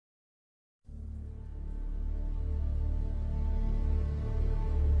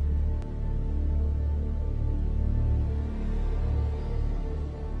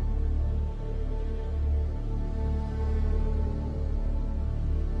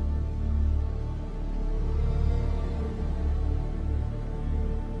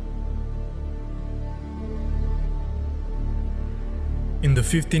In the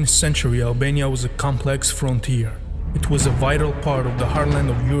 15th century, Albania was a complex frontier. It was a vital part of the heartland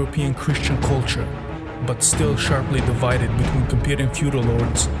of European Christian culture, but still sharply divided between competing feudal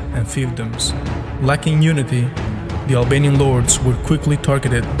lords and fiefdoms. Lacking unity, the Albanian lords were quickly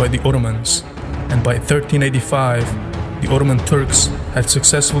targeted by the Ottomans, and by 1385, the Ottoman Turks had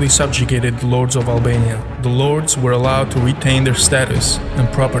successfully subjugated the lords of Albania. The lords were allowed to retain their status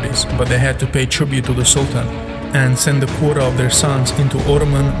and properties, but they had to pay tribute to the Sultan and send a quota of their sons into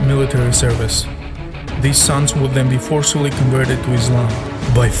Ottoman military service. These sons would then be forcefully converted to Islam.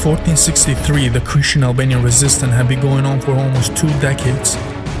 By 1463, the Christian Albanian resistance had been going on for almost 2 decades.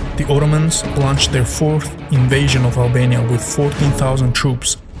 The Ottomans launched their 4th invasion of Albania with 14,000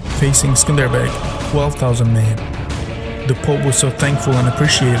 troops, facing Skanderbeg, 12,000 men. The Pope was so thankful and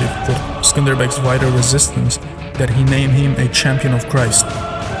appreciative for Skanderbeg's vital resistance that he named him a champion of Christ.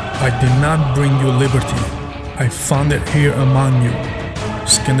 "I did not bring you liberty, I found it here among you,"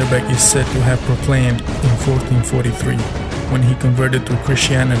 Skanderbeg is said to have proclaimed in 1443, when he converted to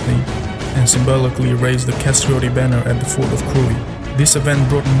Christianity and symbolically raised the Castrioti banner at the fort of Krui. This event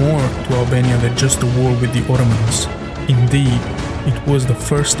brought more to Albania than just the war with the Ottomans. Indeed, it was the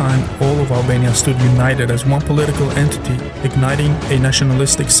first time all of Albania stood united as one political entity, igniting a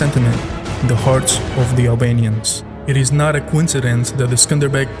nationalistic sentiment in the hearts of the Albanians. It is not a coincidence that the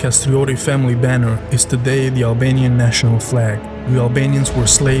Skanderbeg-Castrioti family banner is today the Albanian national flag. We Albanians were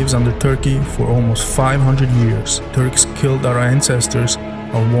slaves under Turkey for almost 500 years. Turks killed our ancestors,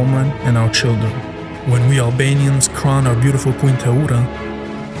 our women and our children. When we Albanians crowned our beautiful Queen Teura,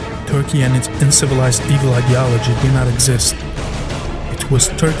 Turkey and its uncivilized evil ideology did not exist. It was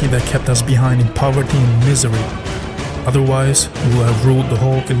Turkey that kept us behind in poverty and misery. Otherwise, we would have ruled the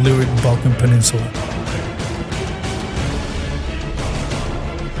whole Illyric Balkan Peninsula.